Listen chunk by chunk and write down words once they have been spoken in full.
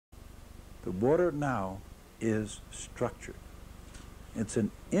The water now is structured. It's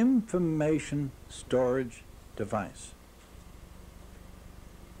an information storage device.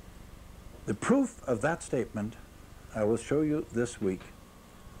 The proof of that statement I will show you this week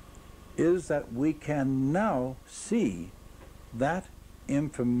is that we can now see that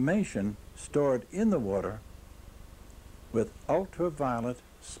information stored in the water with ultraviolet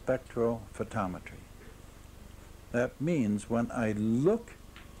spectrophotometry. That means when I look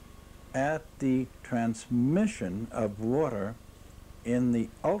at the transmission of water in the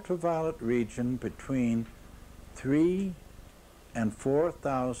ultraviolet region between 3 and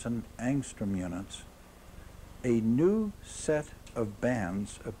 4,000 angstrom units, a new set of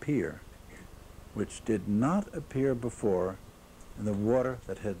bands appear which did not appear before in the water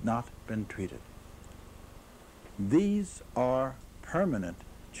that had not been treated. These are permanent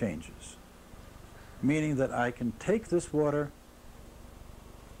changes, meaning that I can take this water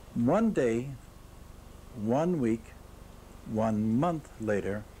one day, 1 week, 1 month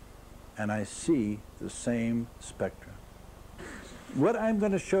later, and I see the same spectra. What I'm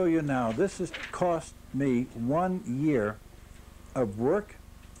going to show you now, this has cost me 1 year of work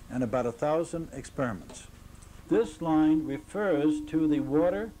and about 1,000 experiments. This line refers to the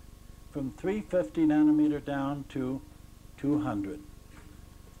water from 350 nanometer down to 200.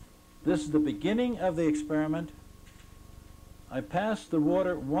 This is the beginning of the experiment. I passed the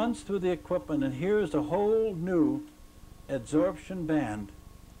water once through the equipment, and here's a whole new adsorption band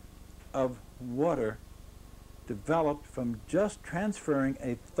of water developed from just transferring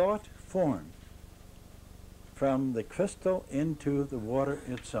a thought form from the crystal into the water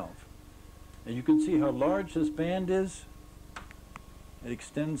itself. And you can see how large this band is. It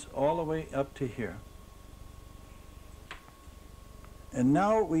extends all the way up to here. And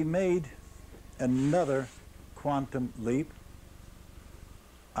now we made another quantum leap.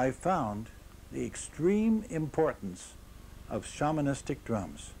 I found the extreme importance of shamanistic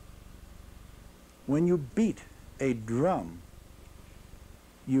drums. When you beat a drum,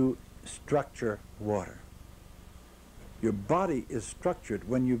 you structure water. Your body is structured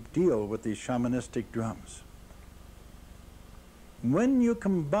when you deal with these shamanistic drums. When you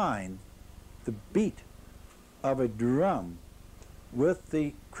combine the beat of a drum with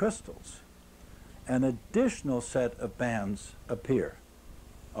the crystals, an additional set of bands appear.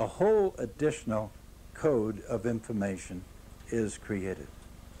 A whole additional code of information is created.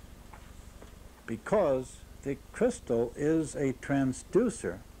 Because the crystal is a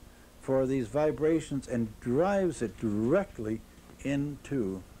transducer for these vibrations and drives it directly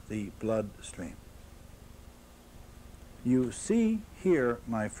into the bloodstream. You see here,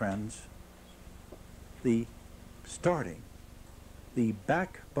 my friends, the starting, the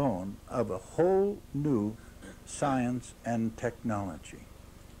backbone of a whole new science and technology.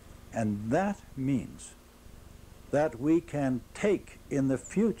 And that means that we can take in the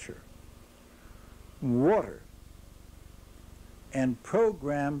future water and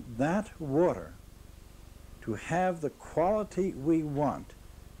program that water to have the quality we want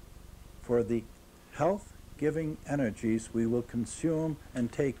for the health-giving energies we will consume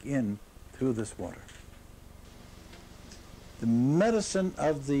and take in through this water. The medicine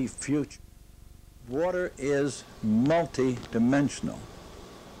of the future. Water is multi-dimensional.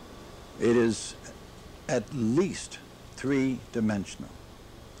 It is at least 3-dimensional.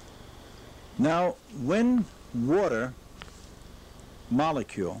 Now, when water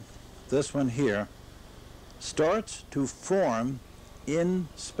molecule, this one here, starts to form in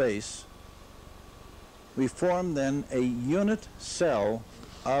space, we form then a unit cell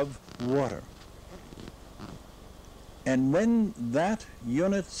of water. And when that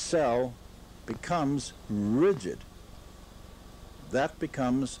unit cell becomes rigid, that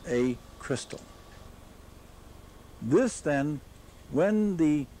becomes a crystal. This then, when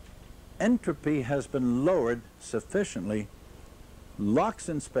the entropy has been lowered sufficiently, locks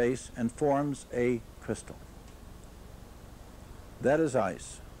in space and forms a crystal. That is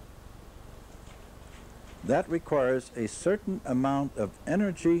ice. That requires a certain amount of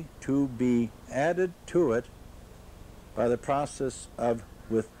energy to be added to it by the process of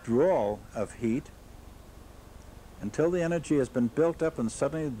withdrawal of heat until the energy has been built up and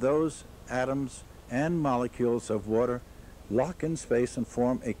suddenly those atoms and molecules of water lock in space and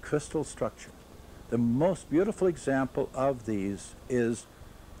form a crystal structure. The most beautiful example of these is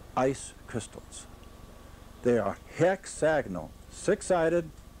ice crystals. They are hexagonal, 6-sided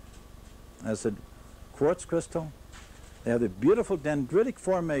as a quartz crystal. They have the beautiful dendritic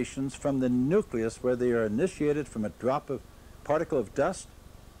formations from the nucleus where they are initiated from a drop of particle of dust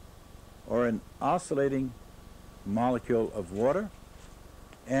or an oscillating molecule of water.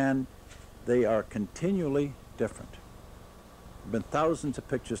 And they are continually different. There have been thousands of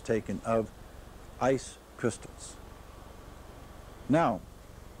pictures taken of ice crystals. Now,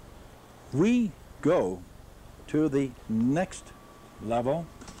 we go to the next level,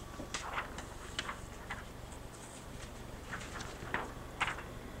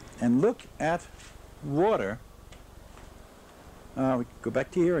 and look at water. We go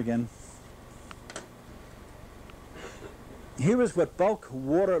back to here again. Here is what bulk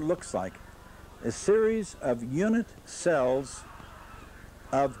water looks like. A series of unit cells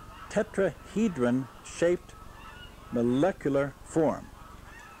of tetrahedron-shaped molecular form.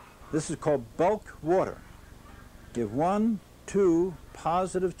 This is called bulk water. You have 1, 2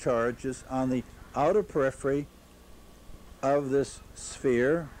 positive charges on the outer periphery of this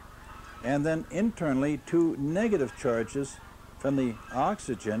sphere, and then internally 2 negative charges from the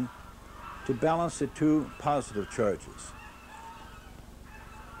oxygen to balance the 2 positive charges.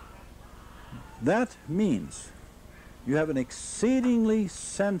 That means you have an exceedingly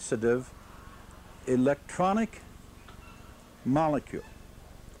sensitive electronic molecule.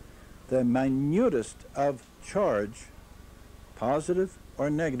 The minutest of charge, positive or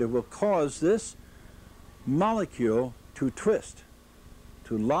negative, will cause this molecule to twist,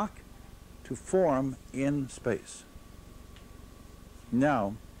 to lock, to form in space.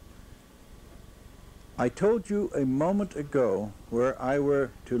 Now, I told you a moment ago where I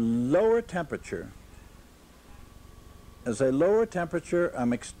were to lower temperature. As I lower temperature,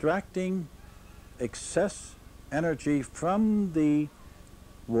 I'm extracting excess energy from the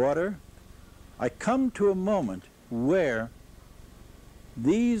water. I come to a moment where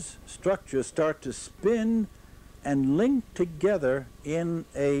these structures start to spin and link together in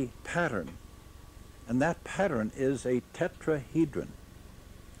a pattern. And that pattern is a tetrahedron.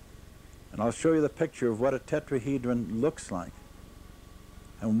 And I'll show you the picture of what a tetrahedron looks like.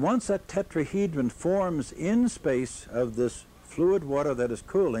 And once that tetrahedron forms in space of this fluid water that is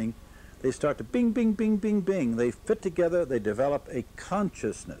cooling, they start to bing, bing, bing, bing, bing. They fit together, they develop a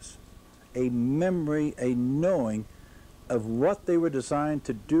consciousness, a memory, a knowing of what they were designed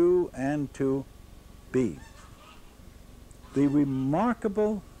to do and to be. The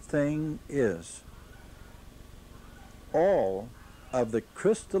remarkable thing is all of the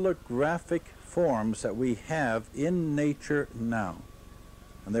crystallographic forms that we have in nature now,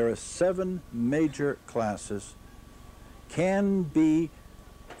 and there are 7 major classes, can be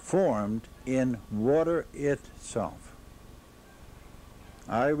formed in water itself.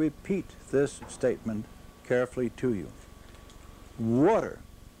 I repeat this statement carefully to you. Water,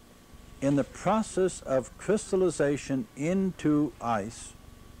 in the process of crystallization into ice,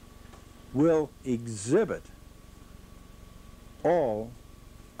 will exhibit all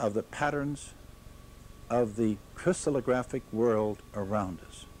of the patterns of the crystallographic world around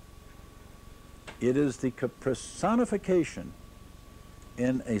us. It is the personification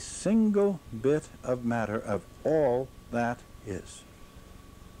in a single bit of matter of all that is.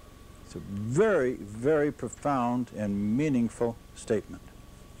 It's a very, very profound and meaningful statement.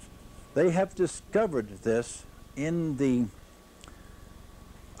 They have discovered this in the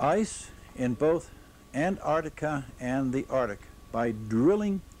ice in both Antarctica and the Arctic by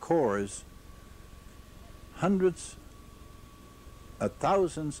drilling cores hundreds of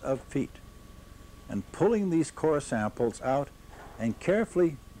thousands of feet and pulling these core samples out and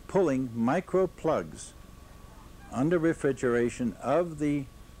carefully pulling micro plugs under refrigeration of the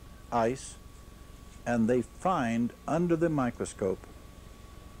ice, and they find under the microscope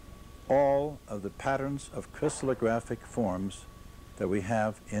all of the patterns of crystallographic forms that we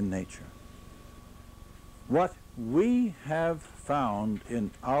have in nature. What we have found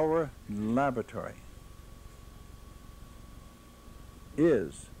in our laboratory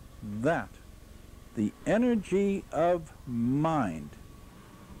is that the energy of mind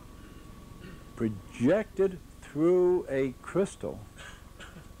projected through a crystal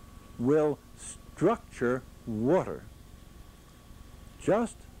will structure water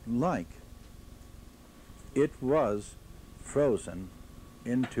just like it was frozen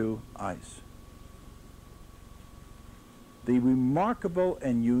into ice. The remarkable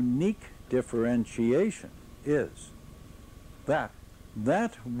and unique differentiation is that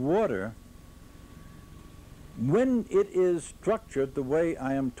water, when it is structured the way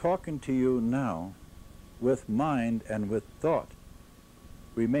I am talking to you now, with mind and with thought,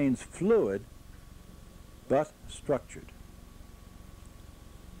 remains fluid but structured.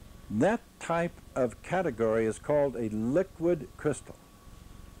 That type of category is called a liquid crystal,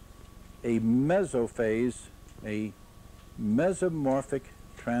 a mesophase, a mesomorphic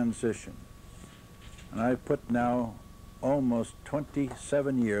transition. And I put now almost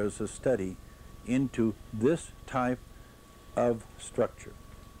 27 years of study into this type of structure.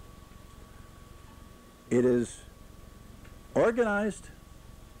 It is organized,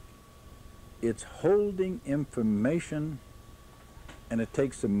 it's holding information, and it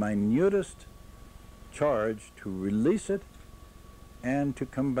takes the minutest charge to release it and to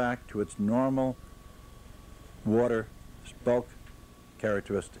come back to its normal water bulk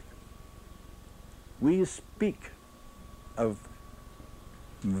characteristic. We speak of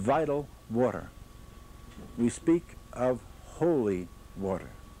vital water. We speak of holy water.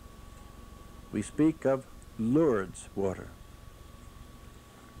 We speak of Lourdes water.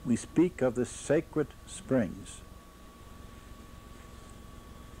 We speak of the sacred springs.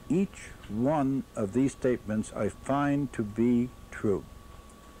 Each one of these statements I find to be true.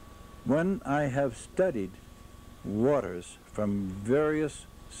 When I have studied waters from various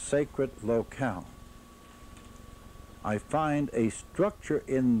sacred locales, I find a structure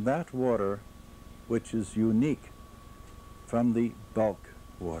in that water which is unique from the bulk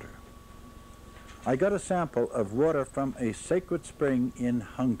water. I got a sample of water from a sacred spring in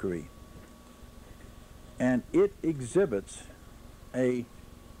Hungary, and it exhibits a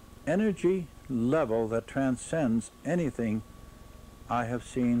energy level that transcends anything I have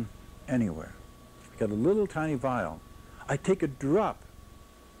seen anywhere. I've got a little tiny vial. I take a drop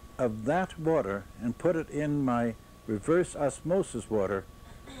of that water and put it in my reverse osmosis water,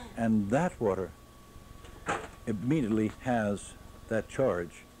 and that water immediately has that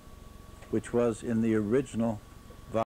charge which was in the original